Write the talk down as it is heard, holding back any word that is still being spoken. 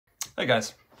Hey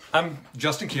guys, I'm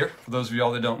Justin Kier, for those of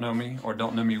y'all that don't know me or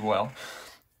don't know me well.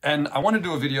 And I want to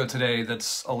do a video today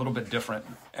that's a little bit different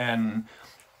and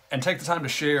take the time to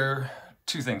share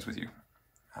two things with you.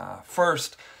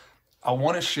 First, I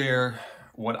want to share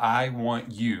what I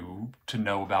want you to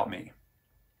know about me.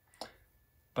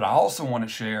 But I also want to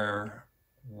share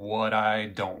what I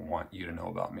don't want you to know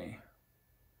about me.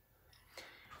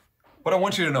 What I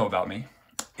want you to know about me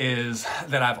is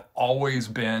that I've always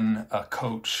been a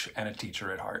coach and a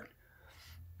teacher at heart.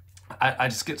 I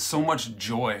just get so much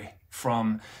joy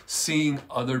from seeing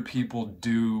other people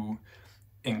do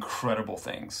incredible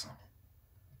things.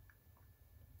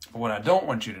 But what I don't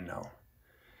want you to know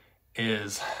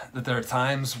is that there are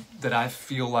times that I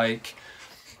feel like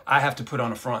I have to put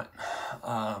on a front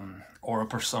or a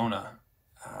persona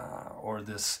or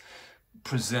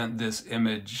present this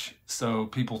image so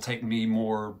people take me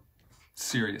more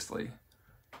seriously.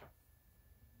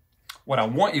 What I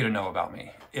want you to know about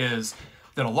me is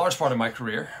that a large part of my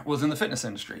career was in the fitness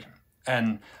industry.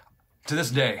 And to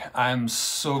this day, I'm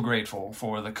so grateful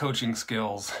for the coaching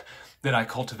skills that I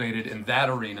cultivated in that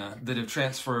arena that have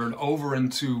transferred over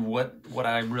into what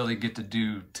I really get to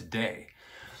do today,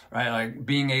 right? Like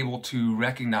being able to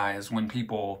recognize when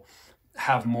people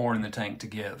have more in the tank to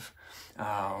give,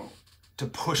 to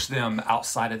push them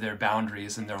outside of their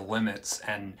boundaries and their limits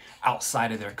and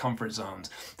outside of their comfort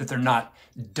zones, that they're not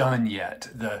done yet.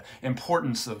 The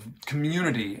importance of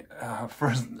community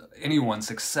for anyone's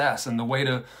success and the way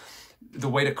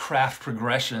to craft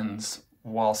progressions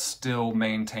while still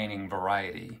maintaining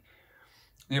variety.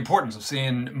 The importance of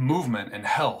seeing movement and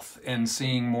health and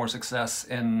seeing more success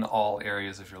in all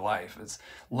areas of your life. It's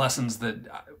lessons that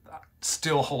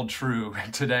still hold true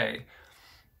today.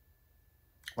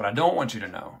 What I don't want you to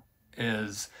know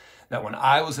is that when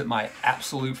I was at my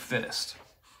absolute fittest,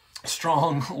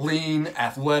 strong, lean,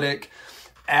 athletic,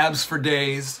 abs for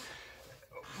days,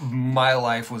 my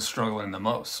life was struggling the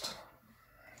most.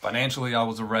 Financially, I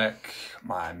was a wreck.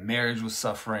 My marriage was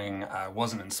suffering. I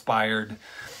wasn't inspired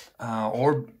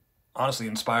or honestly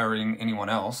inspiring anyone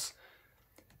else.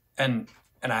 And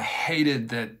I hated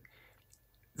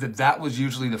that was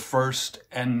usually the first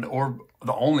or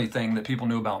the only thing that people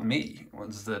knew about me,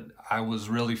 was that I was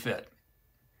really fit.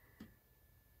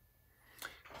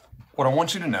 What I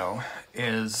want you to know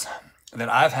is that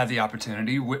I've had the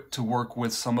opportunity to work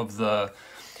with some of the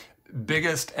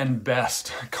biggest and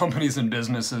best companies and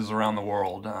businesses around the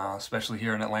world, especially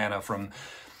here in Atlanta, from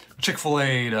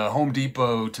Chick-fil-A to Home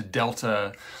Depot to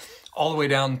Delta, all the way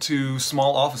down to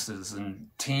small offices and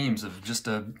teams of just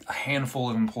a handful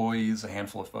of employees, a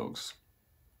handful of folks.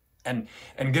 And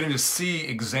getting to see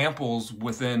examples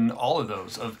within all of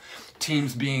those of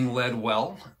teams being led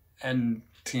well and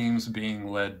teams being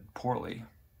led poorly.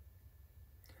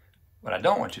 What I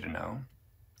don't want you to know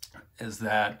is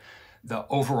that the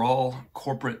overall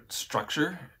corporate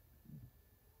structure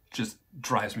just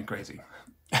drives me crazy.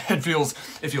 It feels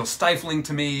stifling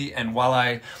to me, and while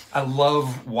I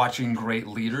love watching great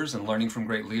leaders and learning from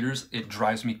great leaders, it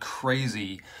drives me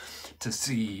crazy to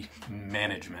see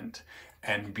management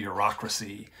and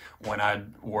bureaucracy when I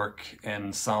work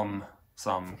in some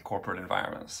corporate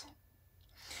environments.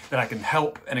 That I can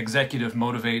help an executive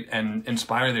motivate and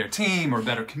inspire their team or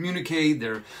better communicate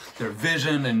their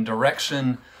vision and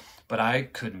direction, but I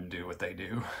couldn't do what they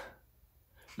do.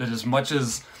 That as much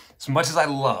as I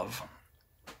love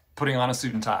putting on a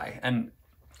suit and tie, and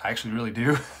I actually really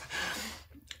do,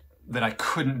 that I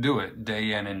couldn't do it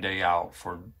day in and day out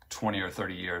for 20 or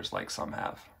 30 years like some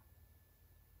have.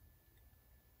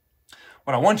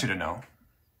 What I want you to know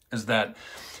is that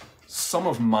some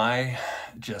of my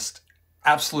just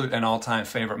absolute and all-time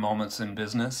favorite moments in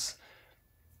business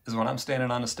is when I'm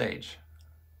standing on a stage.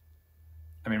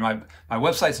 I mean, my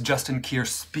website's Justin Kier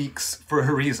Speaks for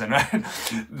a reason, right?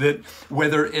 That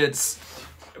whether it's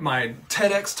my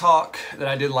TEDx talk that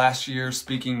I did last year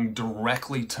speaking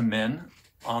directly to men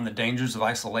on the dangers of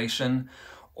isolation,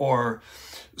 or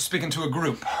speaking to a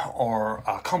group or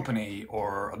a company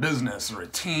or a business or a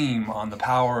team on the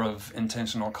power of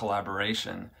intentional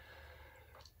collaboration,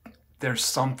 there's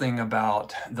something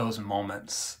about those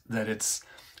moments that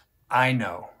I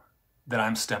know that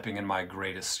I'm stepping in my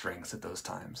greatest strengths at those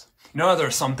times. You know, there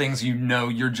are some things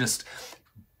you're just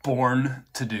born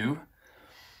to do.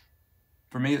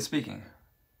 For me, it's speaking.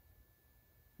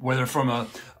 Whether from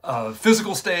a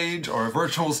physical stage or a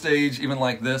virtual stage, even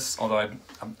like this, although I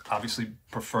obviously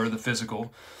prefer the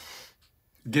physical,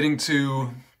 getting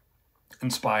to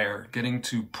inspire, getting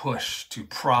to push, to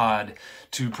prod,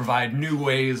 to provide new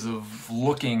ways of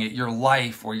looking at your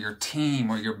life or your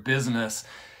team or your business,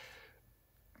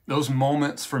 those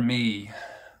moments for me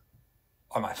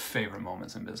are my favorite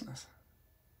moments in business.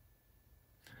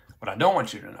 What I don't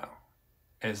want you to know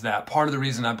is that part of the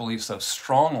reason I believe so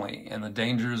strongly in the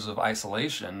dangers of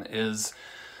isolation is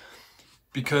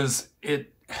because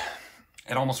it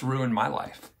almost ruined my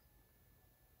life.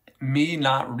 Me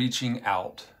not reaching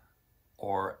out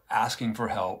or asking for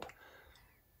help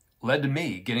led to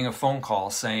me getting a phone call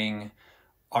saying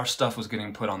our stuff was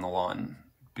getting put on the lawn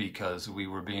because we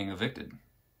were being evicted.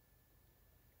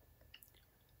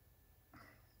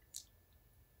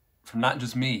 From not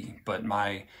just me, but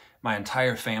my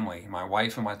entire family, my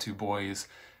wife and my 2 boys,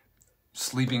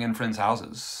 sleeping in friends'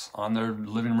 houses on their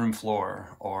living room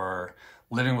floor, or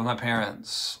living with my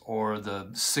parents, or the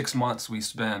 6 months we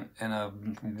spent in a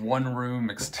 1-room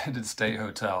extended stay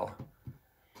hotel.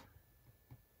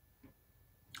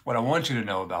 What I want you to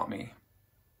know about me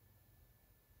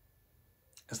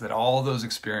is that all those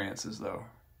experiences, though,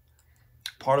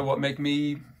 part of what make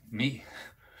me me,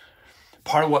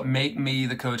 part of what make me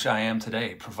the coach I am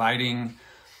today, providing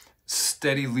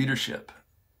steady leadership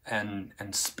and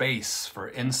space for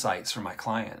insights for my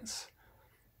clients,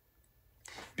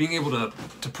 being able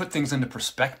to put things into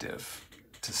perspective,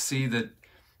 to see that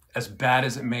as bad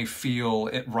as it may feel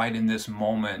right in this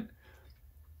moment,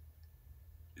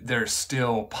 there's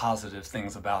still positive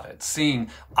things about it. Seeing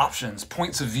options,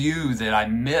 points of view that I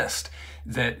missed,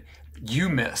 that you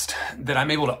missed, that I'm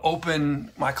able to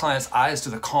open my clients' eyes to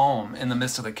the calm in the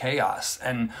midst of the chaos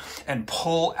and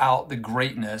pull out the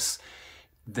greatness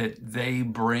that they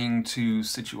bring to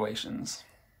situations.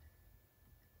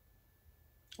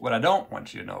 What I don't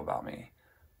want you to know about me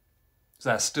is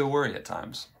that I still worry at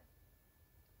times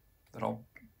that I'll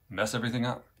mess everything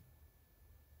up,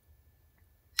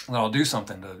 that I'll do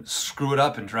something to screw it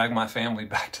up and drag my family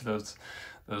back to those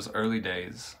early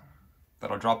days,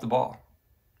 that I'll drop the ball,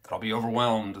 that I'll be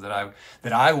overwhelmed, that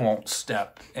I won't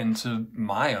step into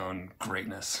my own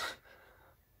greatness.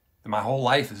 That my whole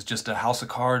life is just a house of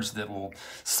cards that will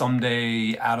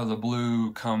someday out of the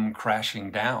blue come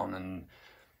crashing down, and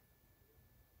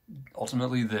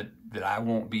ultimately that I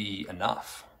won't be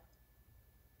enough.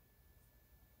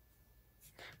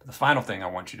 But the final thing I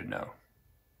want you to know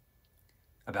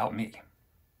about me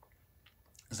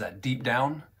is that deep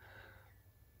down,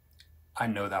 I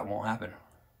know that won't happen.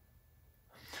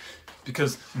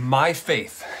 Because my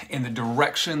faith in the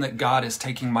direction that God is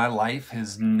taking my life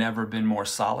has never been more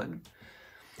solid.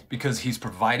 Because He's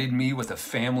provided me with a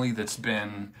family that's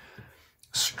been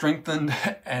strengthened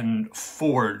and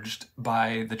forged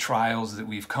by the trials that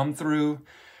we've come through.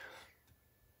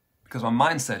 Because my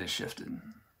mindset has shifted.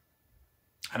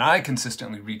 And I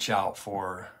consistently reach out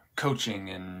for coaching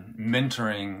and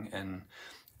mentoring and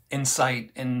insight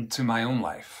into my own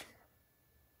life.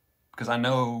 Because I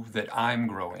know that I'm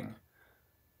growing.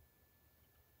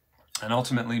 And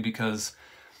ultimately because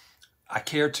I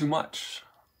care too much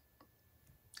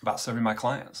about serving my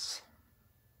clients.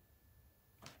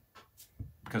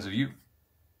 Because of you.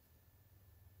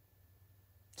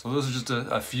 So those are just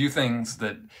a few things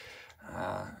that,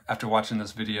 after watching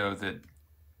this video, that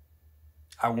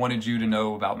I wanted you to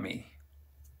know about me.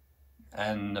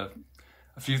 And a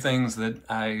few things that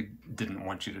I didn't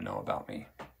want you to know about me.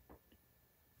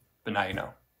 But now you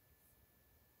know.